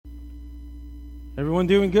Everyone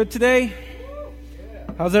doing good today?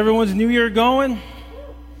 How's everyone's new year going?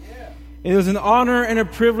 It is an honor and a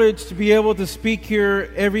privilege to be able to speak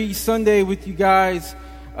here every Sunday with you guys.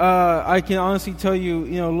 I can honestly tell you,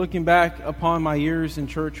 looking back upon my years in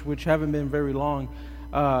church, which haven't been very long,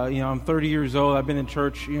 I'm 30 years old. I've been in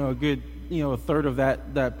church, a good, a third of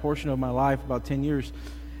that portion of my life, about 10 years.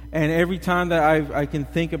 And every time that I can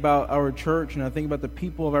think about our church and I think about the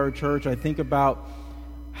people of our church, I think about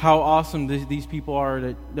how awesome these people are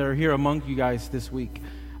that are here among you guys this week.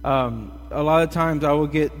 A lot of times I will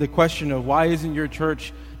get the question of, why isn't your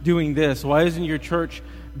church doing this? Why isn't your church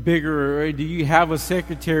bigger? Or do you have a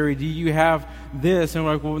secretary? Do you have this? And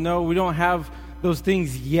we're like, well, no, we don't have those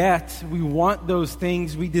things yet. We want those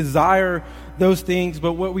things. We desire those things.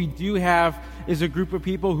 But what we do have is a group of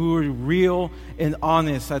people who are real and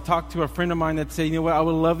honest. I talked to a friend of mine that said, I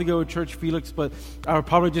would love to go to Church Felix, but I would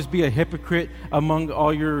probably just be a hypocrite among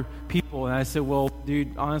all your people. And I said, well,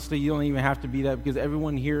 dude, honestly, you don't even have to be that, because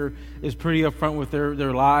everyone here is pretty upfront with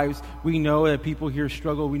their lives. We know that people here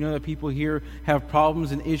struggle. We know that people here have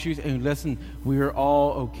problems and issues. And listen, we are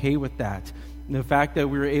all okay with that. The fact that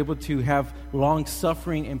we were able to have long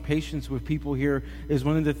suffering and patience with people here is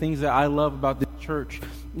one of the things that I love about this church.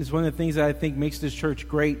 It's one of the things that I think makes this church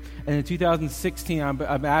great. And in 2016,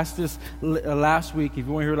 I've asked this last week. If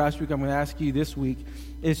you weren't here last week, I'm going to ask you this week,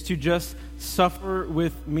 is to just suffer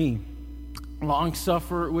with me. Long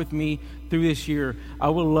suffer with me through this year. I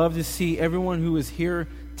would love to see everyone who is here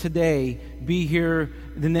today be here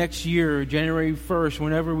the next year, January 1st,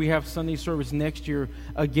 whenever we have Sunday service next year,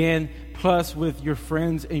 again, plus with your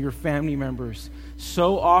friends and your family members.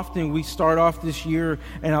 So often we start off this year,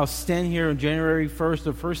 and I'll stand here on January 1st,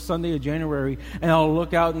 the first Sunday of January, and I'll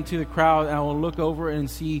look out into the crowd, and I will look over and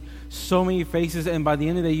see so many faces, and by the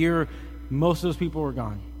end of the year, most of those people are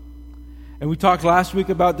gone. And we talked last week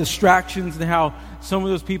about distractions and how some of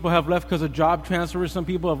those people have left because of job transfers. Some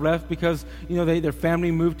people have left because, their family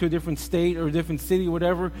moved to a different state or a different city,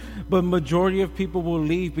 whatever. But majority of people will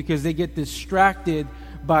leave because they get distracted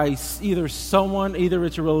by either it's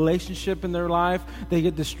a relationship in their life, they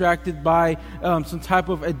get distracted by some type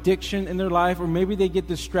of addiction in their life, or maybe they get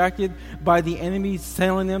distracted by the enemy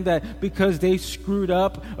telling them that because they screwed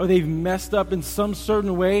up or they've messed up in some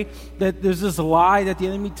certain way, that there's this lie that the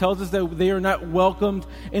enemy tells us that they are not welcomed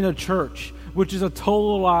in a church, which is a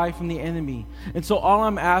total lie from the enemy. And so all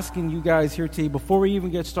I'm asking you guys here today, before we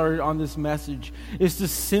even get started on this message, is to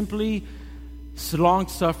simply long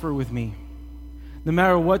suffer with me. No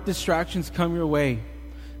matter what distractions come your way,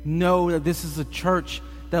 know that this is a church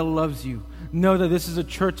that loves you. Know that this is a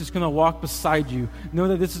church that's going to walk beside you. Know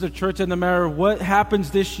that this is a church that no matter what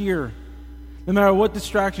happens this year, no matter what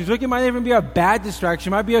distractions, look, it might even be a bad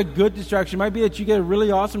distraction. It might be a good distraction. It might be that you get a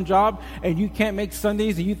really awesome job and you can't make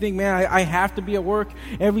Sundays and you think, man, I have to be at work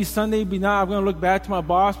every Sunday. I'm going to look bad to my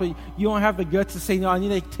boss, but you don't have the guts to say, no, I need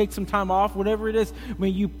to take some time off, whatever it is.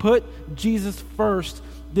 When you put Jesus first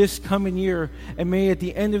this coming year, and may at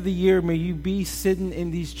the end of the year, may you be sitting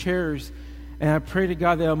in these chairs. And I pray to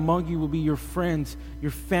God that among you will be your friends,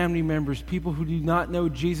 your family members, people who do not know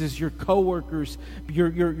Jesus, your coworkers,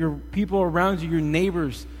 your people around you, your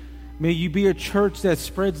neighbors. May you be a church that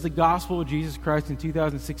spreads the gospel of Jesus Christ in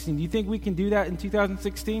 2016. Do you think we can do that in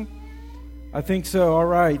 2016? I think so. All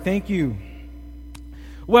right. Thank you.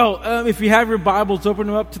 Well, if you have your Bibles, open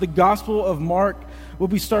them up to the Gospel of Mark. We'll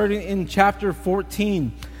be starting in chapter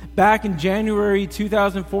 14. Back in January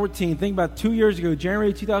 2014, think about 2 years ago,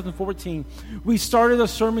 January 2014, we started a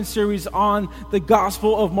sermon series on the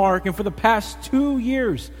Gospel of Mark. And for the past 2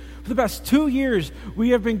 years, we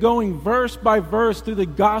have been going verse by verse through the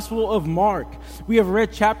Gospel of Mark. We have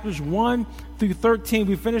read chapters 1 through 13.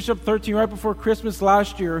 We finished up 13 right before Christmas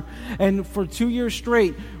last year. And for 2 years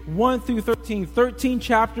straight, 1 through 13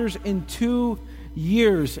 chapters in 2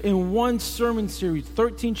 years in one sermon series,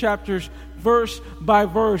 13 chapters, verse by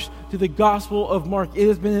verse, to the Gospel of Mark. It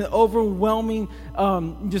has been an overwhelming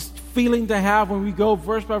just feeling to have when we go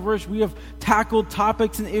verse by verse. We have tackled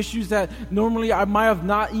topics and issues that normally I might have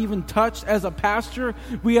not even touched as a pastor.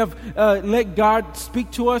 We have let God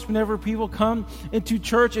speak to us whenever people come into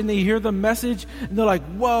church and they hear the message and they're like,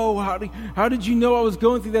 whoa, how did you know I was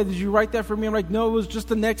going through that? Did you write that for me? I'm like, no, it was just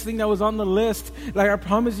the next thing that was on the list. Like, I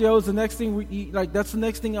promise you, it was the next thing that's the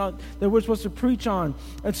next thing that we're supposed to preach on.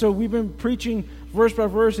 And so we've been preaching verse by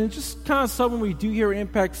verse, and it's just kind of something we do here at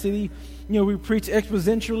Impact City. We preach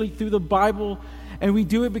expositionally through the Bible, and we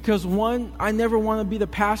do it because, one, I never want to be the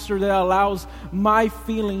pastor that allows my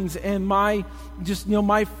feelings and my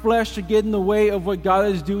flesh to get in the way of what God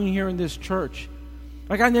is doing here in this church.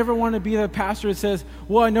 Like, I never want to be the pastor that says,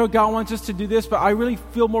 well, I know God wants us to do this, but I really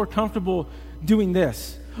feel more comfortable doing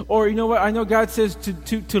this. Or, you know what, I know God says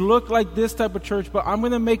to look like this type of church, but I'm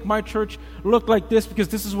going to make my church look like this because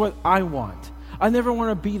this is what I want. I never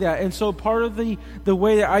want to be that. And so part of the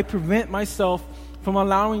way that I prevent myself from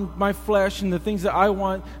allowing my flesh and the things that I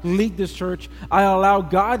want lead this church, I allow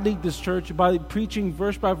God lead this church by preaching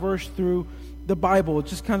verse by verse through the Bible.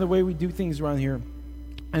 It's just kind of the way we do things around here.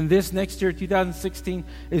 And this next year, 2016,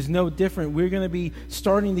 is no different. We're going to be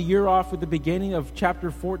starting the year off with the beginning of chapter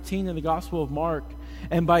 14 in the Gospel of Mark.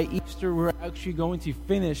 And by Easter, we're actually going to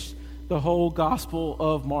finish the whole Gospel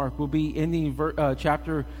of Mark. We'll be ending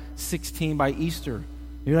chapter 16 by Easter.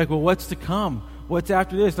 You're like, well, what's to come? What's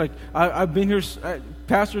after this? Like, I've been here,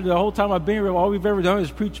 Pastor, the whole time I've been here, all we've ever done is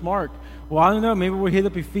preach Mark. Well, I don't know. Maybe we'll hit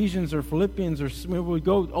up Ephesians or Philippians, or maybe we'll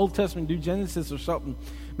go Old Testament, do Genesis or something.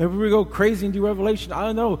 Maybe we go crazy and do Revelation. I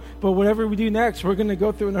don't know. But whatever we do next, we're going to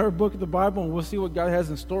go through another book of the Bible, and we'll see what God has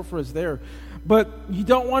in store for us there. But you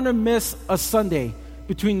don't want to miss a Sunday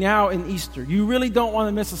between now and Easter. You really don't want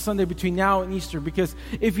to miss a Sunday between now and Easter, because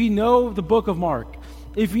if you know the book of Mark,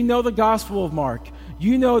 if you know the Gospel of Mark,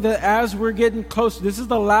 you know that as we're getting closer, this is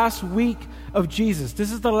the last week of Jesus.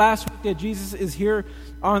 This is the last week that Jesus is here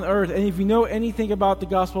on earth. And if you know anything about the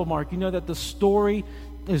Gospel of Mark, you know that the story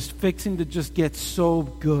is fixing to just get so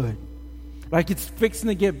good. Like, it's fixing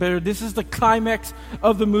to get better. This is the climax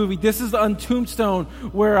of the movie. This is the tombstone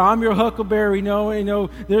where I'm your Huckleberry.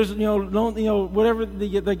 There's whatever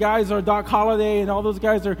the guys are, Doc Holliday and all those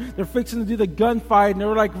guys they're fixing to do the gunfight, and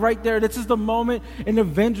they're like right there. This is the moment in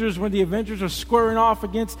Avengers when the Avengers are squaring off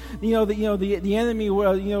against the enemy.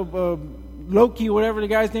 Loki, whatever the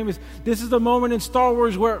guy's name is. This is the moment in Star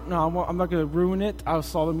Wars where I'm not going to ruin it. I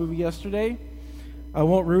saw the movie yesterday. I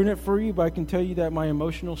won't ruin it for you, but I can tell you that my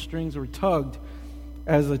emotional strings were tugged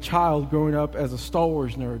as a child growing up as a Star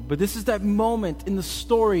Wars nerd. But this is that moment in the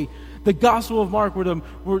story, the Gospel of Mark,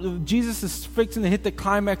 where Jesus is fixing to hit the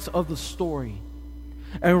climax of the story.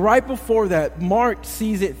 And right before that, Mark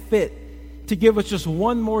sees it fit to give us just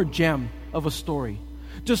one more gem of a story.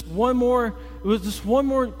 Just one more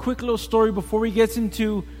quick little story before he gets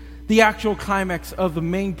into the actual climax of the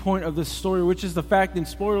main point of this story, which is the fact, and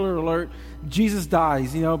spoiler alert, Jesus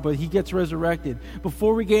dies, but he gets resurrected.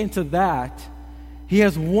 Before we get into that, he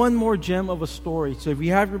has one more gem of a story. So if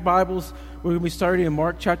you have your Bibles, we're going to be starting in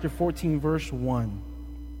Mark chapter 14, verse 1. And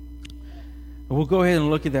we'll go ahead and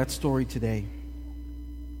look at that story today.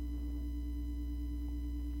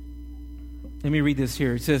 Let me read this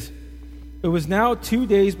here. It says, "It was now 2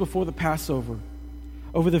 days before the Passover,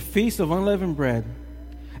 over the feast of unleavened bread.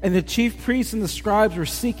 And the chief priests and the scribes were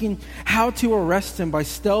seeking how to arrest him by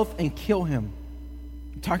stealth and kill him."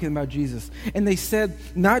 I'm talking about Jesus. "And they said,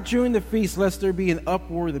 'Not during the feast, lest there be an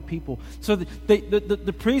uproar of the people.'" So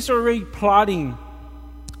the priests are already plotting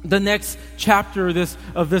the next chapter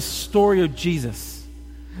of this story of Jesus.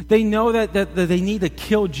 They know that they need to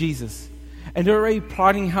kill Jesus. And they're already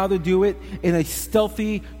plotting how to do it in a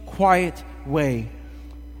stealthy, quiet way.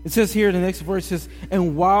 It says here in the next verse, it says,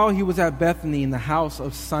 "And while he was at Bethany in the house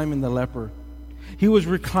of Simon the leper, he was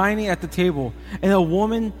reclining at the table, and a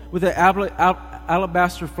woman with an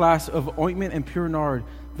alabaster flask of ointment and pure nard,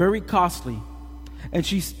 very costly. And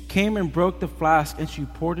she came and broke the flask, and she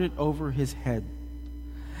poured it over his head.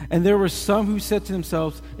 And there were some who said to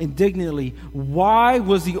themselves indignantly, 'Why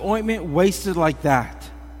was the ointment wasted like that?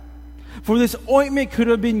 For this ointment could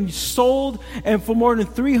have been sold and for more than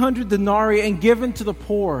 300 denarii and given to the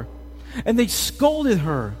poor.' And they scolded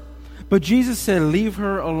her. But Jesus said, 'Leave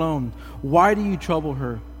her alone. Why do you trouble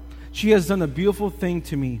her? She has done a beautiful thing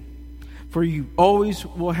to me. For you always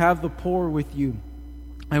will have the poor with you.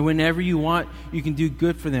 And whenever you want, you can do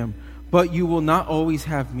good for them. But you will not always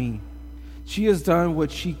have me. She has done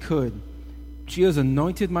what she could. She has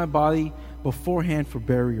anointed my body beforehand for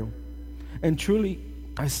burial. And truly,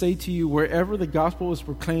 I say to you, wherever the gospel is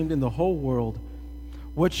proclaimed in the whole world,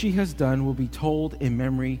 what she has done will be told in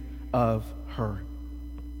memory of her."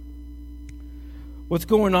 What's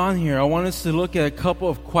going on here? I want us to look at a couple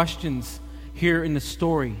of questions here in the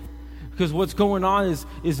story. Because what's going on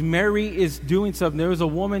is Mary is doing something. There was a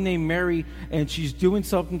woman named Mary, and she's doing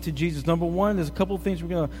something to Jesus. Number one, there's a couple of things we're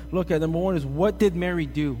going to look at. Number one is, what did Mary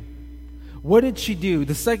do? What did she do?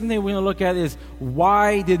 The second thing we're going to look at is,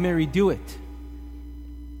 why did Mary do it?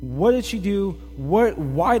 What did she do?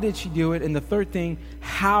 Why did she do it? And the third thing,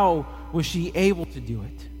 how was she able to do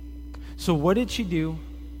it? So what did she do?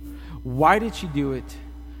 Why did she do it?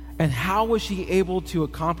 And how was she able to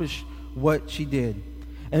accomplish what she did?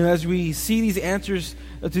 And as we see these answers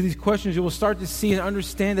to these questions, you will start to see and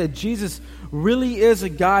understand that Jesus really is a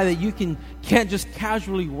guy that you can't just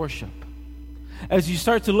casually worship. As you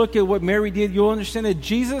start to look at what Mary did, you'll understand that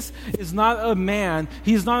Jesus is not a man.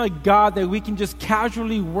 He's not a God that we can just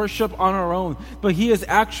casually worship on our own. But he is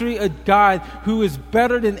actually a God who is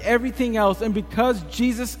better than everything else. And because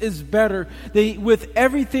Jesus is better, with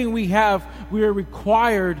everything we have, we are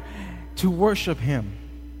required to worship him.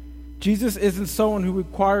 Jesus isn't someone who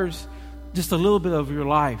requires just a little bit of your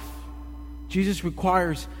life. Jesus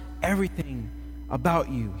requires everything about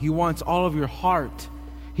you. He wants all of your heart.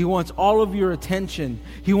 He wants all of your attention.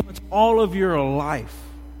 He wants all of your life.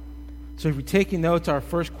 So if you're taking notes, our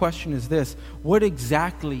first question is this: what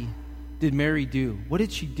exactly did Mary do? What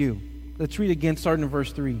did she do? Let's read again, starting in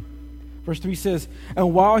verse 3. Verse 3 says,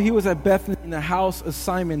 "And while he was at Bethany in the house of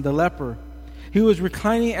Simon the leper, he was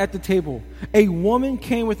reclining at the table. A woman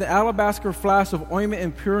came with an alabaster flask of ointment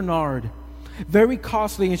and pure nard, very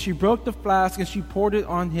costly, and she broke the flask and she poured it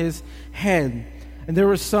on his head. And there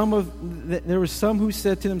were some who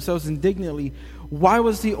said to themselves indignantly, 'Why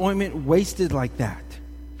was the ointment wasted like that?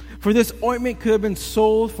 For this ointment could have been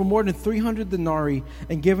sold for more than 300 denarii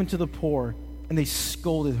and given to the poor.' And they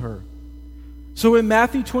scolded her." So in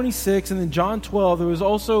Matthew 26 and in John 12, there was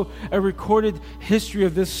also a recorded history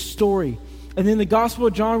of this story. And in the Gospel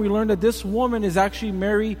of John, we learn that this woman is actually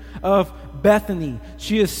Mary of Bethany.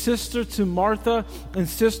 She is sister to Martha and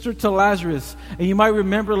sister to Lazarus. And you might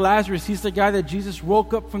remember Lazarus. He's the guy that Jesus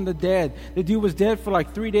woke up from the dead. The dude was dead for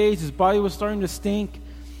like 3 days. His body was starting to stink.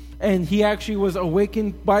 And he actually was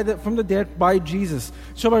awakened from the dead by Jesus.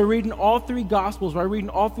 So by reading all three Gospels, by reading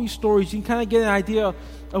all three stories, you can kind of get an idea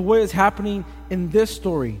of what is happening in this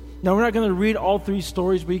story. Now, we're not going to read all three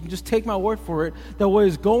stories, but you can just take my word for it that what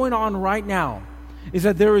is going on right now is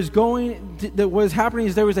that what is happening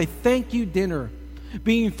is there is a thank you dinner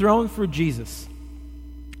being thrown for Jesus.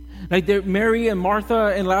 Like Mary and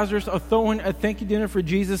Martha and Lazarus are throwing a thank you dinner for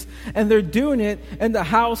Jesus, and they're doing it in the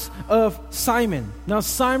house of Simon. Now,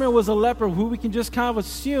 Simon was a leper who we can just kind of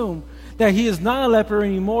assume that he is not a leper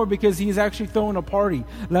anymore because he is actually throwing a party.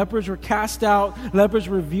 Lepers were cast out. Lepers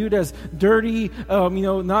were viewed as dirty,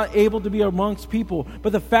 not able to be amongst people.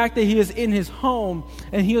 But the fact that he is in his home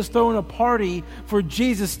and he is throwing a party for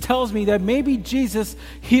Jesus tells me that maybe Jesus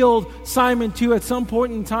healed Simon too at some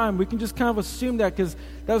point in time. We can just kind of assume that because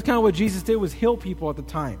that was kind of what Jesus did, was heal people at the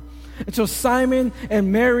time. And so Simon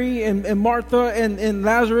and Mary and Martha and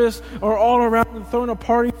Lazarus are all around and throwing a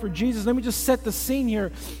party for Jesus. Let me just set the scene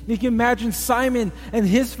here. You can imagine Simon and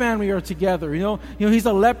his family are together. He's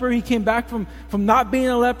a leper. He came back from not being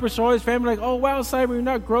a leper. So all his family are like, "Oh, wow, Simon, you're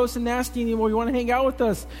not gross and nasty anymore. You want to hang out with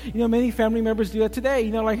us?" Many family members do that today.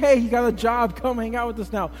 Like, "Hey, you got a job. Come hang out with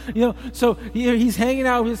us now." So he's hanging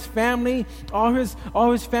out with his family. All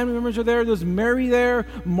his family members are there. There's Mary there.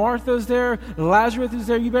 Martha's there. Lazarus is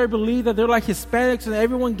there. You better believe that they're like Hispanics, and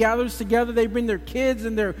everyone gathers together. They bring their kids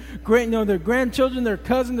and their grandchildren, their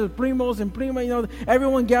cousins, their primos and prima.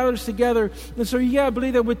 Everyone gathers together, and so you gotta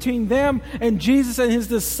believe that between them and Jesus and his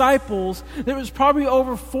disciples, there was probably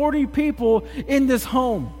over 40 people in this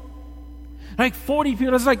home. Like 40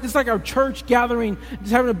 people. It's like our church gathering,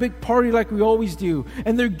 just having a big party like we always do.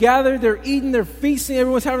 And they're gathered, they're eating, they're feasting,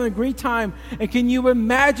 everyone's having a great time. And can you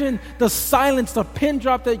imagine the silence, the pin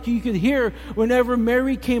drop that you could hear whenever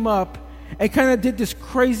Mary came up and kind of did this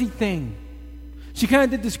crazy thing? She kind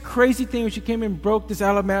of did this crazy thing when she came and broke this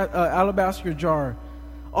alabaster jar.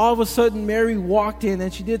 All of a sudden, Mary walked in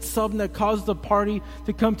and she did something that caused the party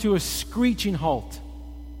to come to a screeching halt.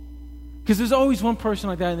 Because there's always one person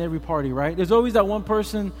like that in every party, right? There's always that one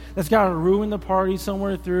person that's got to ruin the party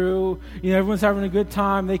somewhere through. Everyone's having a good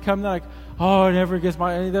time. They come like, "Oh, it never gets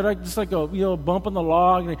my..." And they're like just like a bump on the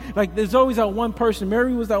log. Like there's always that one person.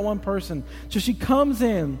 Mary was that one person. So she comes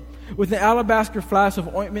in with an alabaster flask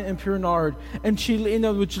of ointment and pure nard, and she,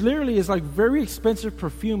 which literally is like very expensive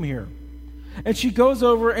perfume here. And she goes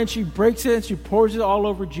over and she breaks it and she pours it all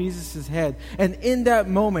over Jesus' head. And in that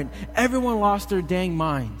moment, everyone lost their dang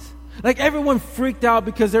minds. Like everyone freaked out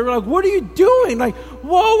because they were like, "What are you doing?" Like,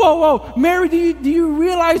 whoa, Mary, do you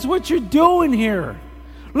realize what you're doing here?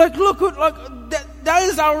 Like, look, that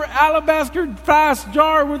is our alabaster flask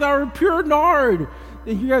jar with our pure nard.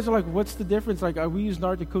 And you guys are like, "What's the difference? Like, we use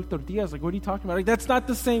nard to cook tortillas. Like, what are you talking about?" Like, that's not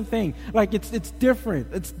the same thing. Like, it's different.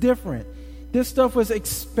 It's different. This stuff was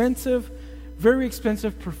expensive, very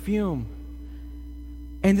expensive perfume.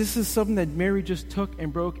 And this is something that Mary just took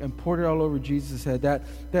and broke and poured it all over Jesus' head.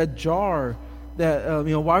 That jar,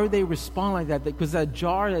 why would they respond like that? Because that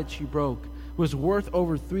jar that she broke was worth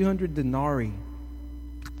over 300 denarii.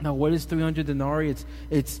 Now, what is 300 denarii?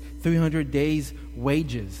 It's 300 days'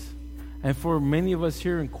 wages. And for many of us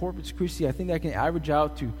here in Corpus Christi, I think that can average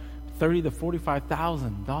out to $30,000 to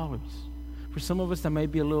 $45,000. For some of us, that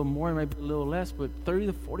might be a little more, it might be a little less, but $30,000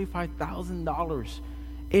 to $45,000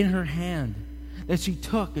 in her hand that she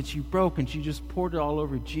took and she broke and she just poured it all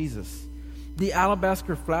over Jesus. The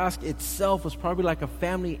alabaster flask itself was probably like a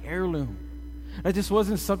family heirloom. It just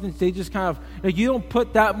wasn't something they just kind of, like, you don't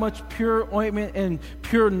put that much pure ointment and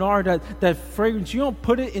pure nard, that fragrance. You don't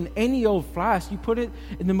put it in any old flask. You put it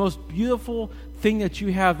in the most beautiful thing that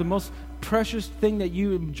you have, the most precious thing that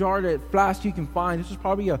that flask you can find. This was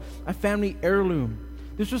probably a family heirloom.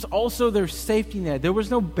 This was also their safety net. There was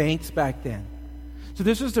no banks back then. So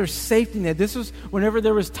this was their safety net. This was whenever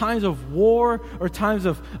there was times of war or times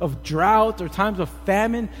of drought or times of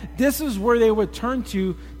famine, this is where they would turn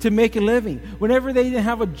to make a living. Whenever they didn't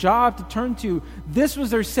have a job to turn to, this was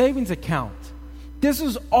their savings account. This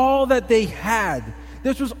was all that they had.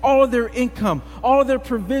 This was all of their income, all of their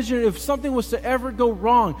provision. If something was to ever go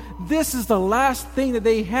wrong, this is the last thing that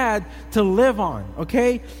they had to live on,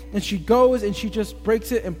 okay? And she goes and she just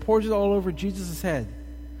breaks it and pours it all over Jesus' head.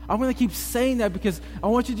 I'm going to keep saying that because I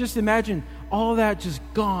want you to just imagine all that just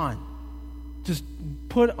gone, just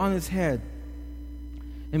put on his head.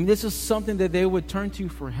 And this is something that they would turn to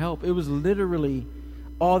for help. It was literally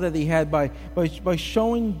all that they had. By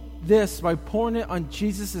showing this, by pouring it on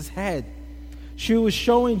Jesus' head, she was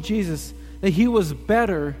showing Jesus that he was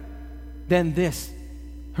better than this,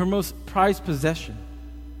 her most prized possession.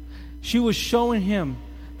 She was showing him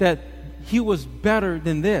that he was better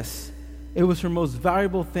than this. It was her most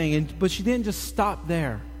valuable thing. But she didn't just stop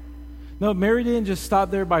there. No, Mary didn't just stop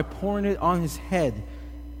there by pouring it on his head.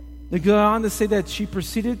 They go on to say that she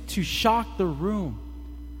proceeded to shock the room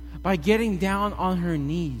by getting down on her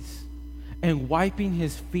knees and wiping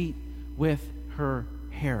his feet with her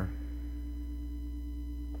hair.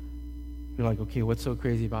 You're like, okay, what's so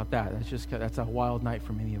crazy about that? That's a wild night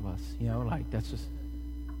for many of us. You know, like that's just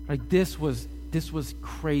like this was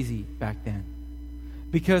crazy back then.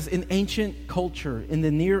 Because in ancient culture, in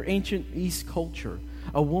the near ancient East culture,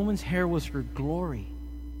 a woman's hair was her glory.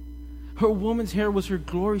 Her woman's hair was her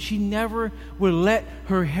glory. She never would let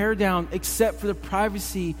her hair down except for the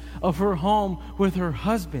privacy of her home with her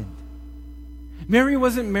husband. Mary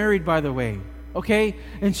wasn't married, by the way, okay?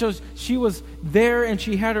 And so she was there and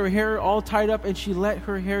she had her hair all tied up and she let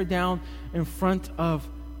her hair down in front of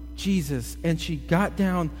Jesus. And she got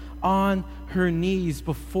down on her knees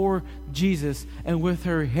before Jesus and with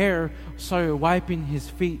her hair started wiping his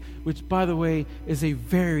feet, which, by the way, is a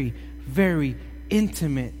very, very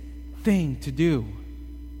intimate thing to do.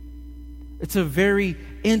 It's a very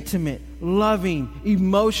intimate, loving,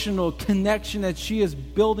 emotional connection that she is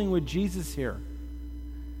building with Jesus here.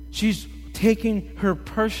 She's taking her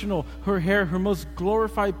hair, her most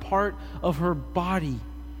glorified part of her body,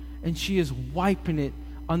 and she is wiping it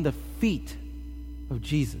on the feet of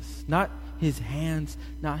Jesus. Not his hands,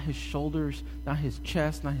 not his shoulders, not his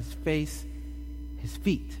chest, not his face, his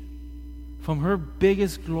feet. From her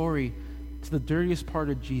biggest glory to the dirtiest part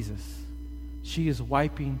of Jesus, she is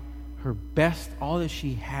wiping her best, all that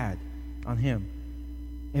she had, on him.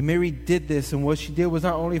 And Mary did this, and what she did was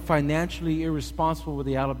not only financially irresponsible with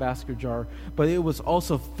the alabaster jar, but it was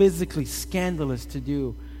also physically scandalous to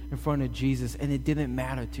do in front of Jesus, and it didn't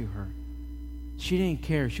matter to her. She didn't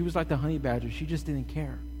care. She was like the honey badger. She just didn't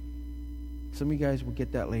care. Some of you guys will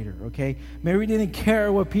get that later, okay? Mary didn't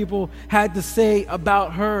care what people had to say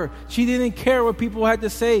about her. She didn't care what people had to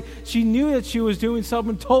say. She knew that she was doing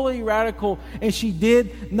something totally radical, and she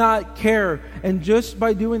did not care. And just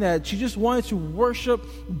by doing that, she just wanted to worship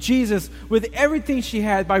Jesus with everything she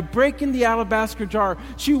had. By breaking the alabaster jar,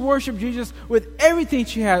 she worshiped Jesus with everything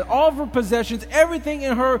she had, all of her possessions, everything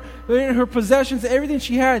in her possessions, everything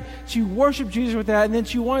she had. She worshiped Jesus with that, and then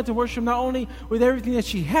she wanted to worship not only with everything that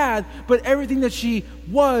she had, but everything that she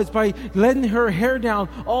was, by letting her hair down,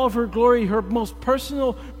 all of her glory, her most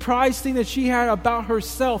personal prized thing that she had about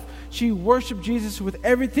herself. She worshiped Jesus with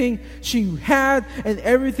everything she had and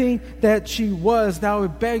everything that she was. Now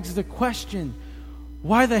it begs the question,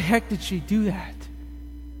 why the heck did she do that?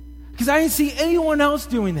 Because I didn't see anyone else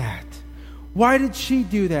doing that. Why did she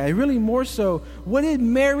do that? And really more so, what did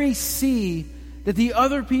Mary see that the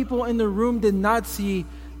other people in the room did not see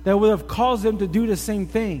that would have caused them to do the same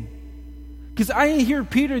thing? Because I didn't hear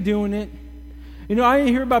Peter doing it. You know, I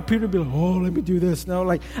didn't hear about Peter being like, oh, let me do this. No,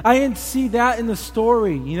 like, I didn't see that in the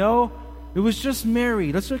story, you know. It was just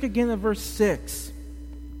Mary. Let's look again at verse 6.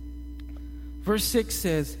 Verse 6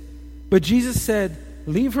 says, but Jesus said,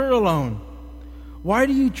 leave her alone. Why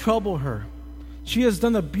do you trouble her? She has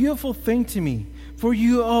done a beautiful thing to me. For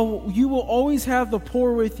you will always have the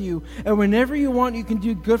poor with you, and whenever you want, you can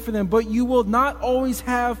do good for them, but you will not always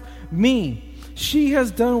have me. She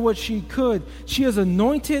has done what she could. She has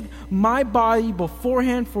anointed my body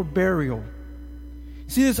beforehand for burial.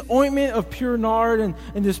 See, this ointment of pure nard and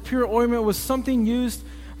this pure ointment was something used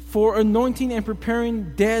for anointing and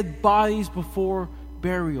preparing dead bodies before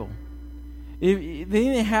burial. They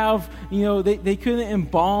didn't have, they couldn't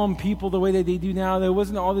embalm people the way that they do now. There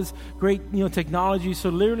wasn't all this great, technology. So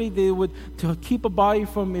literally they would, to keep a body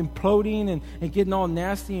from imploding and getting all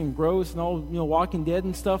nasty and gross and all, Walking Dead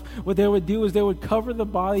and stuff, what they would do is they would cover the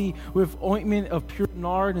body with ointment of pure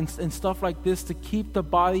nard and stuff like this to keep the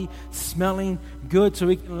body smelling good so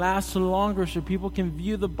it can last longer, so people can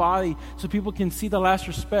view the body, so people can see the last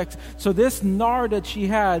respects. So this nard that she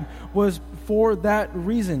had was for that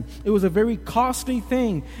reason. It was a very costly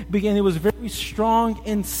thing. Again, it was very strong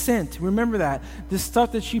in scent. Remember that. This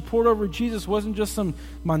stuff that she poured over Jesus wasn't just some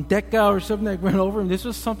manteca or something that went over him. This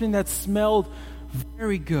was something that smelled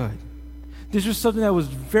very good. This was something that was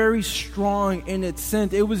very strong in its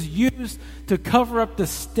scent. It was used to cover up the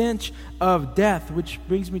stench of death, which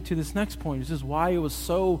brings me to this next point. This is why it was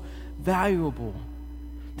so valuable.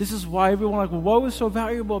 This is why everyone what was so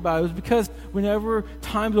valuable about it? It was because whenever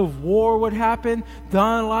times of war would happen,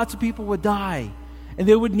 then lots of people would die. And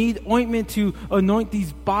they would need ointment to anoint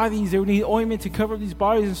these bodies. They would need ointment to cover these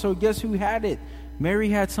bodies. And so guess who had it? Mary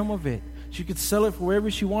had some of it. She could sell it for wherever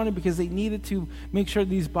she wanted because they needed to make sure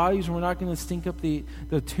these bodies were not going to stink up the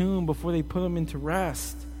tomb before they put them into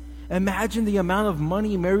rest. Imagine the amount of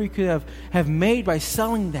money Mary could have made by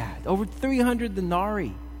selling that. Over 300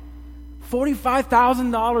 denarii.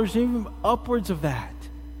 $45,000, even upwards of that.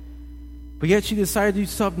 But yet she decided to do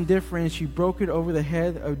something different, and she broke it over the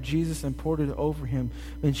head of Jesus and poured it over him.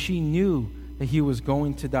 And she knew that he was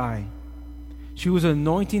going to die. She was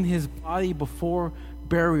anointing his body before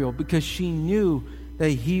burial because she knew that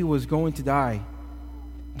he was going to die.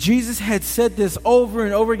 Jesus had said this over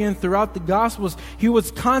and over again throughout the Gospels. He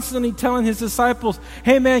was constantly telling his disciples,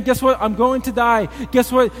 hey man, guess what? I'm going to die.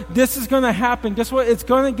 Guess what? This is going to happen. Guess what? It's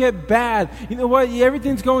going to get bad. You know what?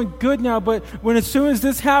 Everything's going good now, but as soon as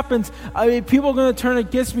this happens, people are going to turn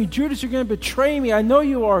against me. Judas, you're going to betray me. I know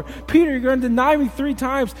you are. Peter, you're going to deny me 3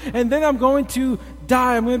 times, and then I'm going to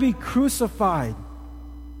die. I'm going to be crucified.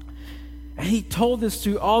 And he told this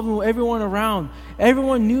to everyone around.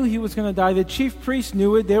 Everyone knew he was going to die. The chief priests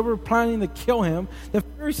knew it. They were planning to kill him. The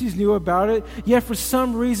Pharisees knew about it. Yet for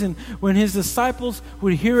some reason, when his disciples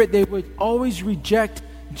would hear it, they would always reject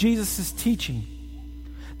Jesus' teaching.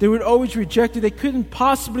 They would always reject it. They couldn't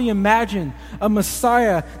possibly imagine a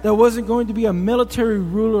Messiah that wasn't going to be a military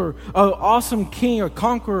ruler, an awesome king or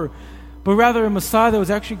conqueror, but rather a Messiah that was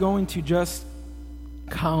actually going to just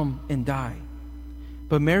come and die.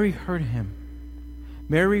 But Mary heard him.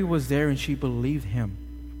 Mary was there and she believed him.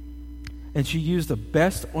 And she used the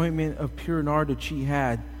best ointment of pure nard that she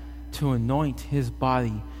had to anoint his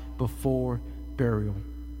body before burial.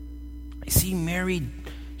 You see, Mary,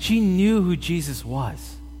 she knew who Jesus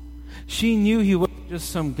was. She knew he wasn't just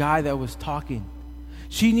some guy that was talking.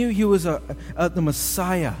 She knew he was the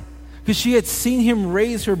Messiah because she had seen him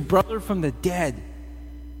raise her brother from the dead.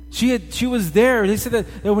 She was there. They said that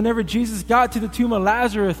whenever Jesus got to the tomb of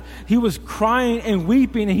Lazarus, he was crying and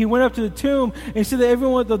weeping, and he went up to the tomb and he said that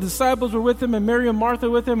everyone, the disciples were with him and Mary and Martha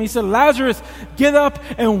were with him. He said, Lazarus, get up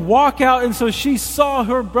and walk out. And so she saw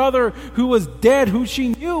her brother who was dead, who she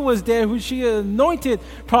knew was dead, who she had anointed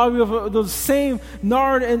probably with the same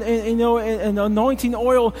nard and anointing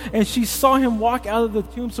oil, and she saw him walk out of the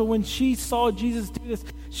tomb. So when she saw Jesus do this,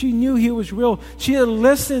 she knew he was real. She had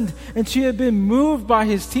listened and she had been moved by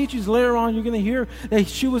his teachings. Later on, you're going to hear that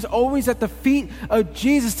she was always at the feet of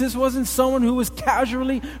Jesus. This wasn't someone who was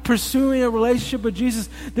casually pursuing a relationship with Jesus.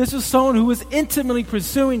 This was someone who was intimately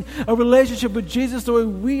pursuing a relationship with Jesus the way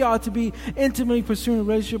we ought to be intimately pursuing a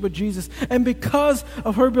relationship with Jesus. And because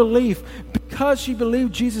of her belief, because she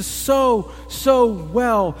believed Jesus so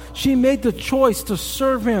well, she made the choice to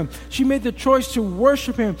serve him. She made the choice to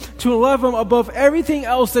worship him, to love him above everything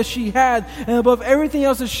else that she had and above everything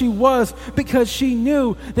else that she was, because she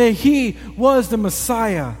knew that he was the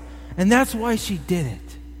Messiah. And that's why she did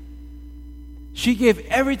it. She gave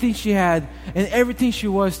everything she had and everything she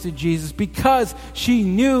was to Jesus because she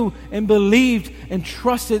knew and believed and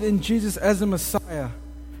trusted in Jesus as the Messiah.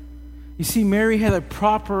 You see, Mary had a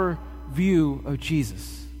proper view of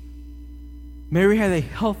Jesus. Mary had a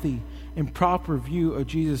healthy and proper view of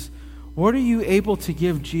Jesus. What are you able to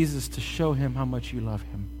give Jesus to show him how much you love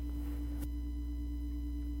him?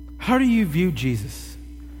 How do you view Jesus?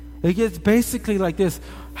 It gets basically like this.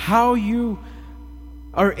 How you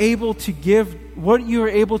are able to give, what you are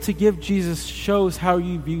able to give Jesus shows how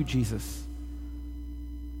you view Jesus.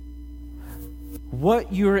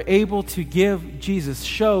 What you're able to give Jesus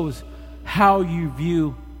shows how you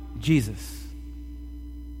view Jesus.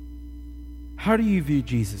 How do you view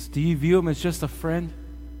Jesus? Do you view him as just a friend?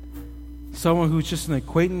 Someone who's just an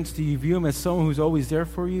acquaintance? Do you view him as someone who's always there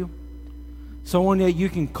for you? Someone that you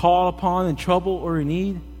can call upon in trouble or in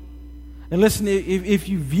need? And listen, if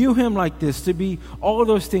you view him like this, to be all of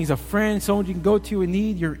those things, a friend, someone you can go to in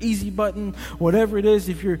need, your easy button, whatever it is,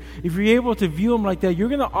 if you're able to view him like that, you're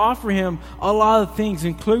going to offer him a lot of things,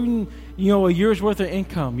 including, a year's worth of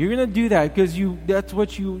income. You're going to do that because that's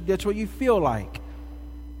what you feel like.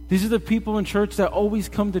 These are the people in church that always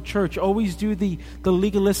come to church, always do the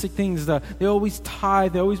legalistic things. They always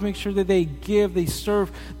tithe. They always make sure that they give, they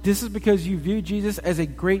serve. This is because you view Jesus as a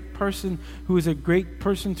great person who is a great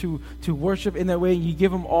person to worship in that way. And you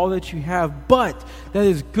give him all that you have. But that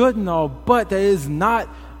is good and all, but that is not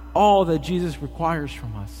all that Jesus requires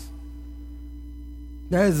from us.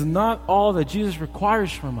 That is not all that Jesus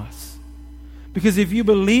requires from us. Because if you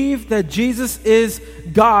believe that Jesus is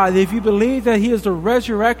God, if you believe that he is the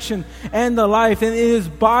resurrection and the life, and it is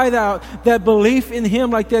by that belief in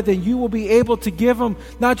him like that, then you will be able to give him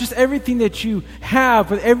not just everything that you have,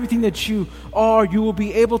 but everything that you are. You will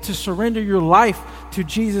be able to surrender your life to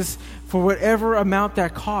Jesus for whatever amount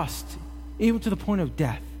that costs, even to the point of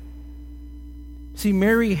death. See,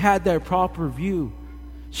 Mary had that proper view.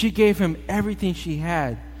 She gave him everything she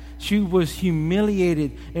had. She was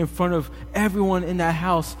humiliated in front of everyone in that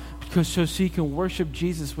house so she can worship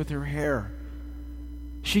Jesus with her hair.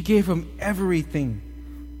 She gave him everything.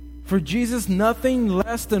 For Jesus, nothing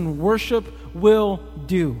less than worship will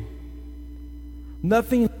do.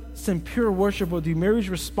 Nothing less than pure worship will do. Mary's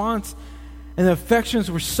response and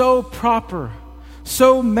affections were so proper,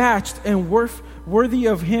 so matched and worthy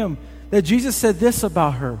of him that Jesus said this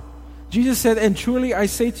about her. Jesus said, "And truly I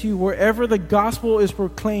say to you, wherever the gospel is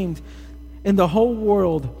proclaimed in the whole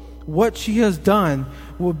world, what she has done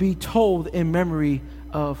will be told in memory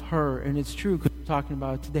of her." And it's true because we're talking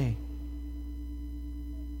about it today.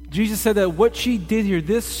 Jesus said that what she did here,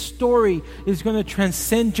 this story is going to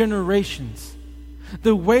transcend generations.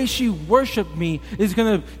 The way she worshiped me is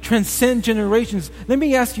going to transcend generations. Let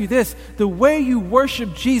me ask you this. The way you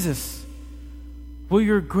worship Jesus, will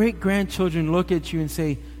your great-grandchildren look at you and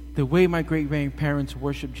say, the way my great-grandparents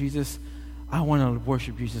worship Jesus, I want to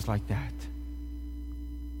worship Jesus like that?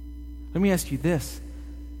 Let me ask you this.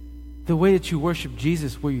 The way that you worship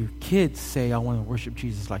Jesus, will your kids say, I want to worship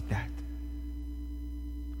Jesus like that?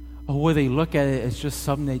 Or will they look at it as just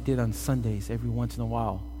something they did on Sundays every once in a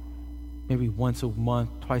while? Maybe once a month,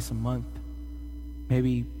 twice a month.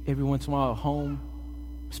 Maybe every once in a while at home.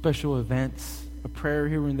 Special events, a prayer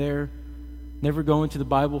here and there. Never go into the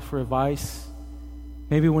Bible for advice.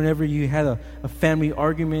 Maybe whenever you had a family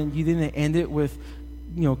argument, you didn't end it with,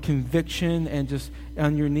 conviction and just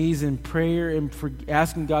on your knees in prayer and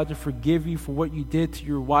asking God to forgive you for what you did to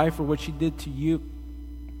your wife or what she did to you.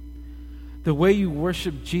 The way you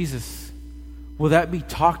worship Jesus, will that be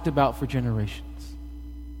talked about for generations?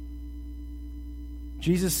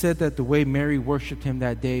 Jesus said that the way Mary worshiped him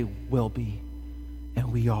that day will be,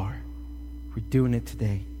 and we are. We're doing it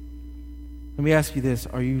today. Let me ask you this.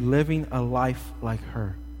 Are you living a life like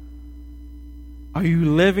her? Are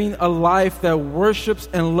you living a life that worships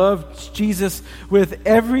and loves Jesus with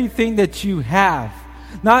everything that you have?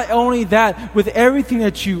 Not only that, with everything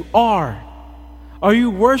that you are. Are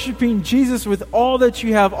you worshiping Jesus with all that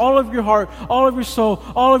you have, all of your heart, all of your soul,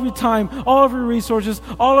 all of your time, all of your resources,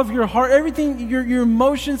 all of your heart, everything, your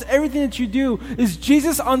emotions, everything that you do? Is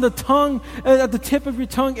Jesus on the tongue, at the tip of your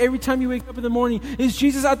tongue every time you wake up in the morning? Is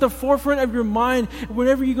Jesus at the forefront of your mind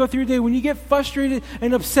whenever you go through your day? When you get frustrated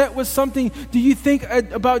and upset with something, do you think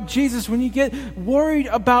about Jesus? When you get worried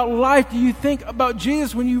about life, do you think about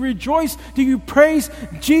Jesus? When you rejoice, do you praise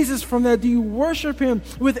Jesus from that? Do you worship him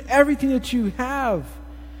with everything that you have?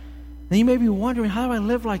 Then you may be wondering, how do I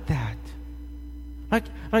live like that?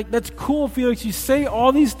 Like that's cool, Felix. You say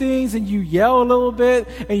all these things and you yell a little bit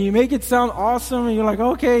and you make it sound awesome and you're like,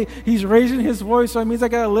 okay, he's raising his voice, so that means I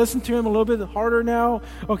gotta listen to him a little bit harder now.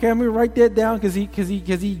 Okay, I'm gonna write that down because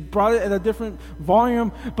he brought it at a different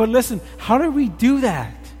volume. But listen, how do we do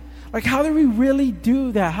that? Like, how do we really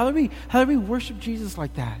do that? How do we worship Jesus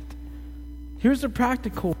like that? Here's the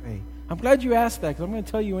practical way. I'm glad you asked that because I'm going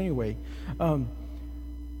to tell you anyway.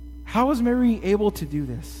 How was Mary able to do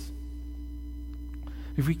this?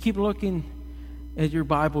 If we keep looking at your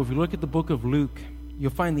Bible, if you look at the book of Luke,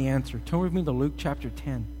 you'll find the answer. Turn with me to Luke chapter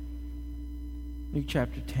 10. Luke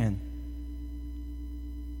chapter 10.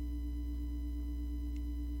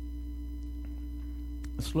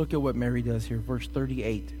 Let's look at what Mary does here. Verse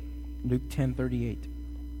 38. Luke 10:38.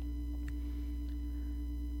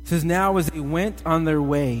 says, now as they went on their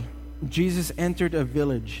way, Jesus entered a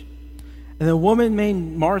village, and a woman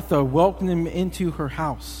named Martha welcomed him into her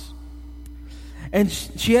house. And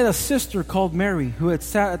she had a sister called Mary who had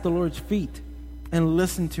sat at the Lord's feet and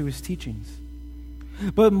listened to his teachings.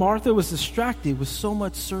 But Martha was distracted with so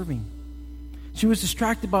much serving. She was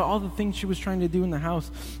distracted by all the things she was trying to do in the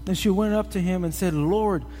house. And she went up to him and said,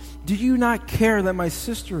 Lord, do you not care that my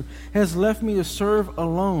sister has left me to serve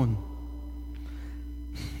alone?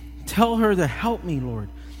 Tell her to help me, Lord.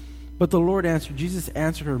 But the Lord answered, Jesus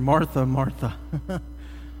answered her, Martha, Martha.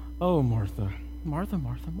 Oh, Martha, Martha,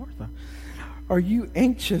 Martha, Martha. Are you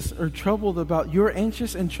anxious or troubled about, you're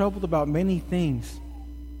anxious and troubled about many things.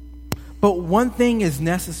 But one thing is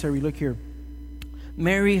necessary. Look here.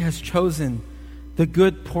 Mary has chosen the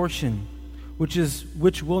good portion,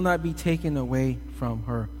 which will not be taken away from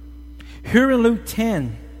her. Here in Luke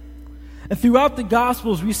 10, and throughout the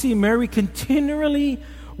Gospels, we see Mary continually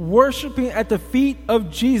worshiping at the feet of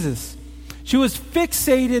Jesus. She was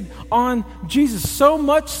fixated on Jesus, so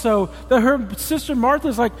much so that her sister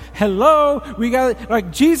Martha's like, hello,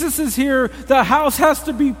 Jesus is here. The house has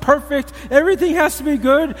to be perfect. Everything has to be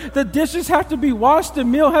good. The dishes have to be washed. The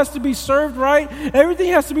meal has to be served right. Everything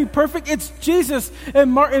has to be perfect. It's Jesus.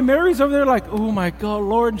 And Mary's over there like, oh my God,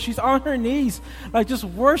 Lord. And she's on her knees, like just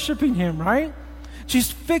worshiping him, right?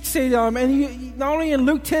 She's fixated on him. And not only in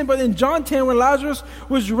Luke 10, but in John 10, when Lazarus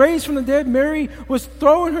was raised from the dead, Mary was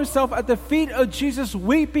throwing herself at the feet of Jesus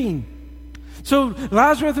weeping. So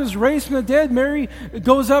Lazarus is raised from the dead. Mary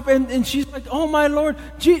goes up and she's like, oh my Lord,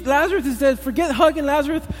 Lazarus is dead. Forget hugging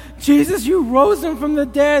Lazarus. Jesus, you rose him from the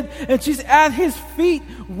dead. And she's at his feet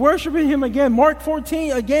worshiping him again. Mark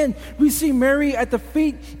 14, again, we see Mary at the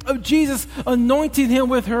feet of Jesus, anointing him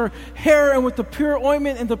with her hair and with the pure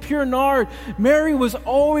ointment and the pure nard. Mary was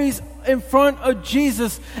always in front of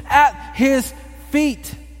Jesus at his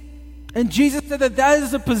feet. And Jesus said that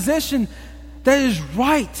is a position that is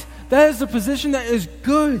right. That is the position that is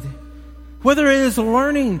good. Whether it is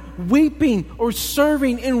learning, weeping, or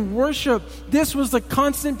serving in worship, this was the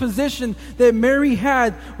constant position that Mary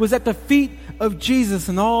had, was at the feet of Jesus.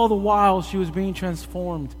 And all the while she was being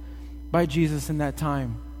transformed by Jesus in that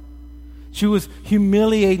time. She was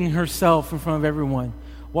humiliating herself in front of everyone,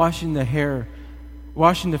 washing the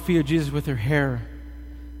feet of Jesus with her hair.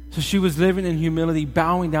 So she was living in humility,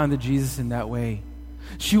 bowing down to Jesus in that way.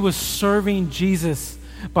 She was serving Jesus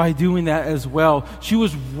by doing that as well. She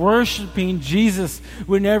was worshiping Jesus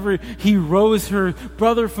whenever he rose her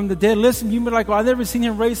brother from the dead. Listen, you've been like, well, I've never seen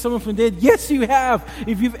him raise someone from the dead. Yes, you have.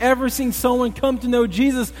 If you've ever seen someone come to know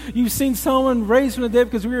Jesus, you've seen someone raised from the dead,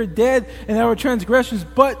 because we were dead in our transgressions.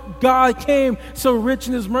 But God came so rich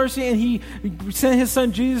in his mercy, and he sent his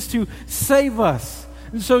son Jesus to save us.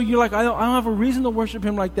 And so you're like, I don't have a reason to worship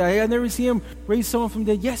him like that. Hey, I've never seen him raise someone from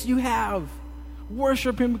the dead. Yes, you have.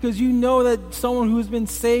 Worship him because you know that someone who has been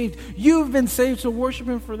saved, you've been saved, so worship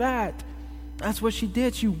him for that. That's what she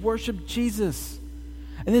did. She worshiped Jesus.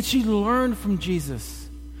 And then she learned from Jesus.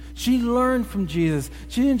 She learned from Jesus.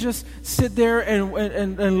 She didn't just sit there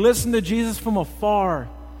and listen to Jesus from afar.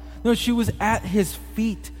 No, she was at his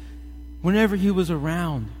feet whenever he was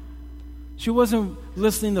around. She wasn't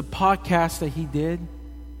listening to podcasts that he did.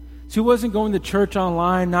 She wasn't going to church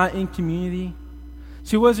online, not in community.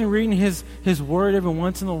 She wasn't reading his word every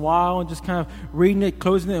once in a while and just kind of reading it,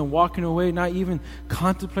 closing it, and walking away, not even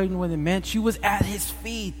contemplating what it meant. She was at his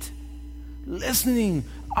feet, listening,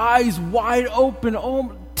 eyes wide open.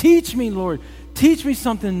 Oh, teach me, Lord. Teach me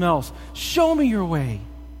something else. Show me your way.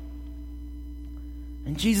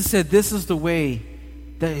 And Jesus said, this is the way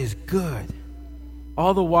that is good.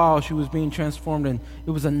 All the while she was being transformed, and it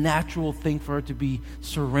was a natural thing for her to be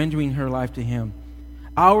surrendering her life to him.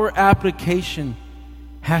 Our application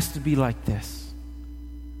has to be like this.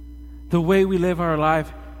 The way we live our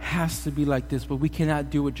life has to be like this, but we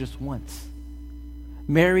cannot do it just once.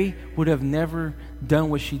 Mary would have never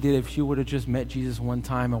done what she did if she would have just met Jesus one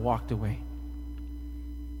time and walked away.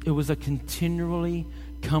 It was a continually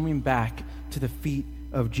coming back to the feet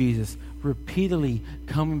of Jesus, repeatedly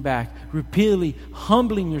coming back, repeatedly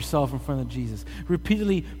humbling yourself in front of Jesus,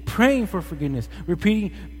 repeatedly praying for forgiveness,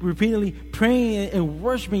 repeatedly praying and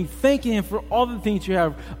worshiping, thanking him for all the things you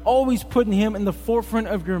have, always putting him in the forefront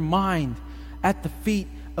of your mind at the feet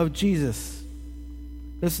of Jesus.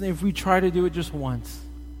 Listen, if we try to do it just once,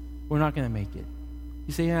 we're not going to make it.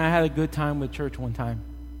 You say, I had a good time with church one time,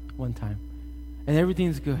 and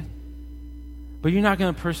everything's good, but you're not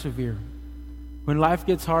going to persevere. When life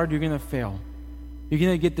gets hard, you're going to fail. You're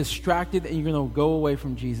going to get distracted and you're going to go away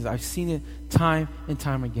from Jesus. I've seen it time and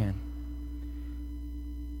time again.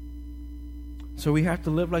 So we have to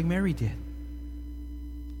live like Mary did.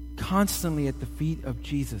 constantly at the feet of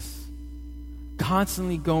Jesus.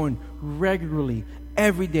 Constantly going regularly,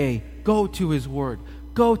 every day, go to His Word.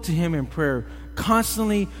 Go to Him in prayer.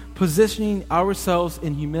 Constantly positioning ourselves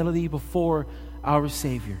in humility before our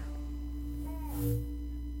Savior.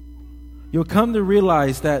 You'll come to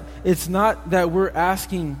realize that it's not that we're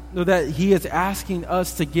asking, or that He is asking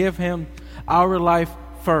us to give Him our life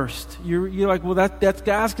first. You're like, well, that's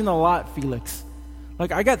asking a lot, Felix.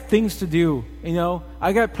 Like, I got things to do,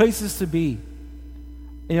 I got places to be.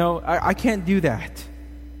 I can't do that.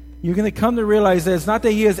 You're going to come to realize that it's not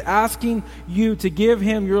that He is asking you to give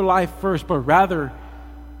Him your life first, but rather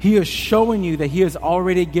He is showing you that He has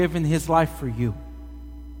already given His life for you.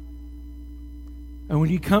 And when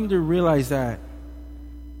you come to realize that,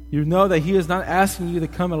 you know that He is not asking you to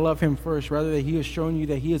come and love Him first, rather that He is showing you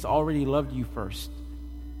that He has already loved you first.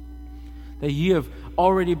 That you have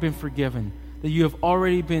already been forgiven. That you have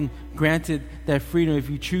already been granted that freedom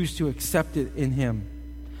if you choose to accept it in Him.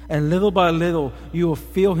 And little by little, you will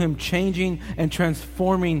feel Him changing and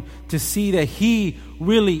transforming to see that He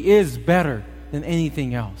really is better than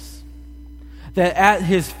anything else. That at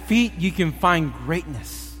His feet you can find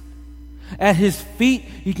greatness. At His feet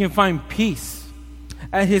you can find peace.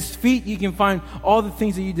 At His feet you can find all the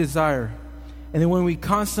things that you desire. And then when we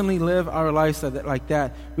constantly live our lives like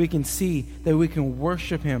that, we can see that we can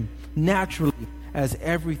worship Him naturally as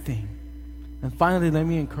everything. And finally, let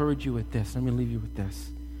me encourage you with this. Let me leave you with this.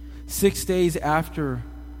 6 days after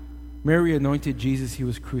Mary anointed Jesus, He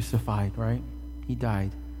was crucified, right? He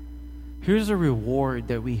died. Here's a reward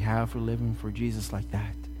that we have for living for Jesus like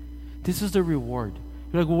that. This is the reward.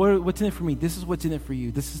 You're like, well, what's in it for me? This is what's in it for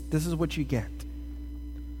you. This is what you get.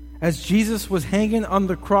 As Jesus was hanging on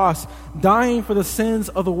the cross, dying for the sins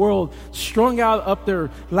of the world, strung out up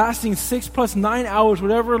there, lasting 6 + 9 hours,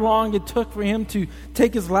 whatever long it took for Him to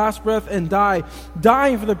take His last breath and die,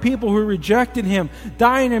 dying for the people who rejected Him,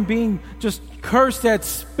 dying and being just cursed at,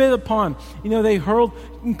 spit upon. They hurled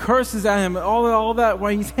curses at Him, all that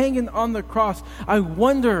while He's hanging on the cross. I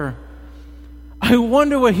wonder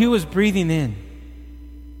what He was breathing in.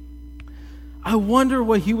 I wonder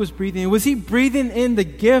what He was breathing in. Was He breathing in the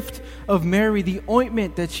gift of Mary, the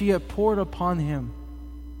ointment that she had poured upon Him?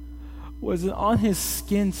 Was it on His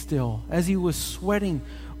skin still? As He was sweating,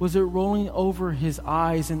 was it rolling over His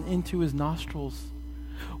eyes and into His nostrils?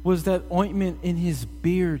 Was that ointment in His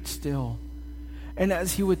beard still? And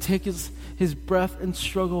as He would take his breath and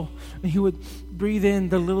struggle, and He would breathe in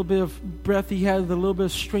the little bit of breath He had, the little bit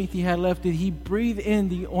of strength He had left, did He breathe in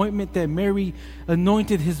the ointment that Mary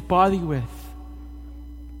anointed His body with?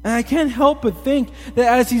 And I can't help but think that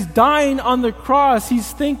as He's dying on the cross,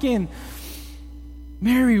 He's thinking,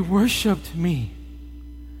 Mary worshiped me.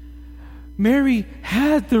 Mary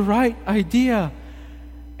had the right idea.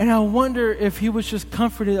 And I wonder if He was just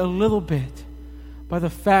comforted a little bit by the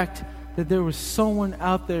fact that there was someone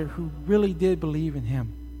out there who really did believe in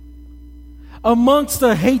Him. Amongst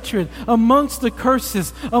the hatred, amongst the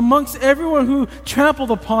curses, amongst everyone who trampled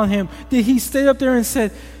upon Him, did He stay up there and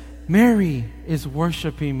said, Mary is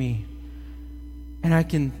worshiping me. And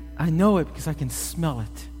I know it because I can smell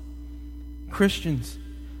it. Christians,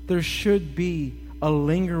 there should be a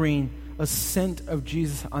lingering, a scent of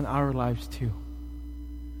Jesus on our lives too.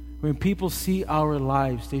 When people see our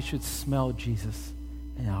lives, they should smell Jesus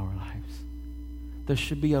in our lives. There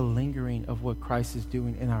should be a lingering of what Christ is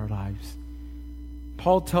doing in our lives.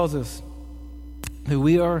 Paul tells us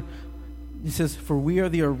that he says, for we are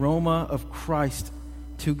the aroma of Christ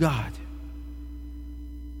to God.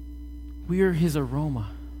 We are His aroma.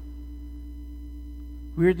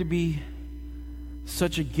 We are to be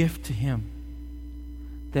such a gift to Him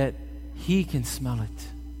that He can smell it,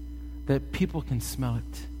 that people can smell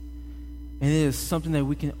it. And it is something that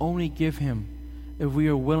we can only give Him if we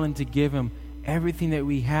are willing to give Him everything that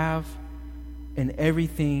we have and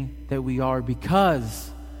everything that we are,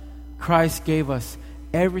 because Christ gave us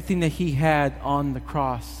everything that He had on the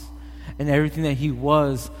cross and everything that He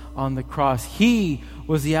was on the cross. He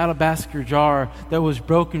was the alabaster jar that was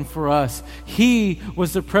broken for us. He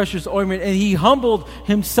was the precious ointment, and He humbled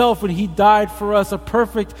Himself when He died for us, a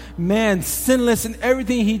perfect man, sinless in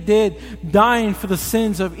everything He did, dying for the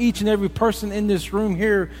sins of each and every person in this room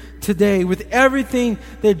here today. With everything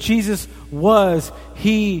that Jesus was,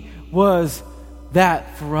 He was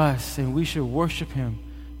that for us, and we should worship Him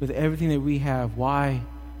with everything that we have. Why?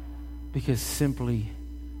 Because simply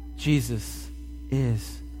Jesus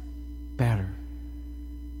is better.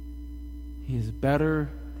 He is better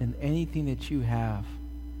than anything that you have.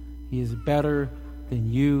 He is better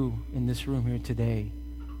than you in this room here today.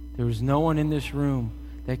 There is no one in this room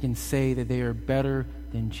that can say that they are better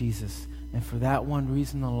than Jesus. And for that one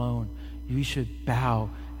reason alone, we should bow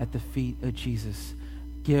at the feet of Jesus,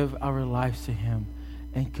 give our lives to him,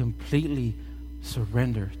 and completely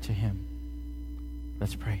surrender to him.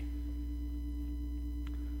 Let's pray.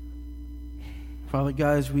 Father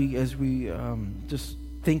God, as we just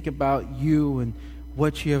think about you and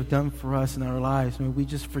what you have done for us in our lives, may we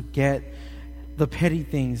just forget the petty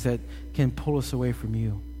things that can pull us away from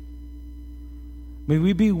you. May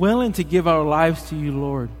we be willing to give our lives to you,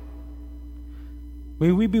 Lord.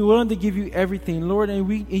 May we be willing to give you everything, Lord, and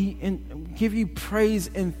we give you praise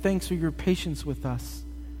and thanks for your patience with us.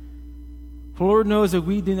 For Lord knows that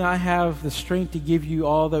we do not have the strength to give you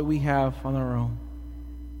all that we have on our own.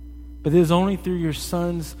 But it is only through your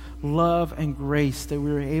Son's love and grace that we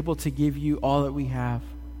are able to give you all that we have.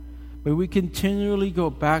 May we continually go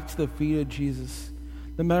back to the feet of Jesus,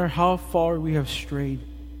 no matter how far we have strayed.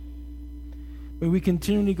 May we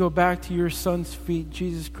continually go back to your Son's feet,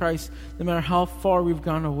 Jesus Christ, no matter how far we've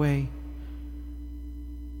gone away.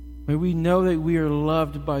 May we know that we are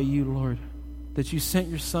loved by you, Lord, that you sent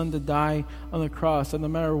your Son to die on the cross, and no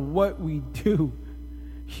matter what we do,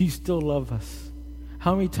 you still love us.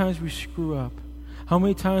 How many times we screw up. How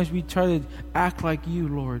many times we try to act like you,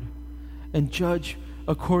 Lord, and judge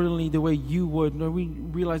accordingly the way you would. May we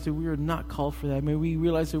realize that we are not called for that. May we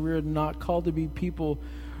realize that we are not called to be people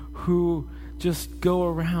who just go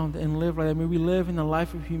around and live like that. May we live in a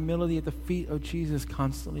life of humility at the feet of Jesus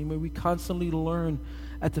constantly. May we constantly learn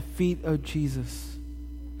at the feet of Jesus.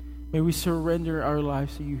 May we surrender our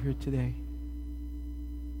lives to you here today.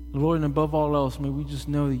 Lord, and above all else, may we just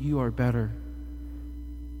know that you are better.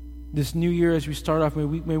 This new year, as we start off, may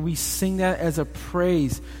we sing that as a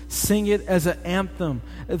praise. Sing it as an anthem.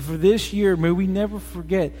 And for this year, may we never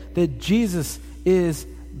forget that Jesus is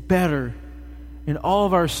better. In all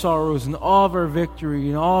of our sorrows, and all of our victory,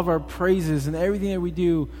 and all of our praises, and everything that we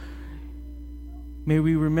do, may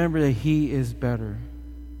we remember that he is better.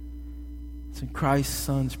 It's in Christ's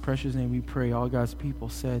Son's precious name we pray. All God's people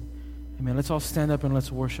said, amen. Let's all stand up and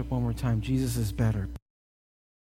let's worship one more time. Jesus is better.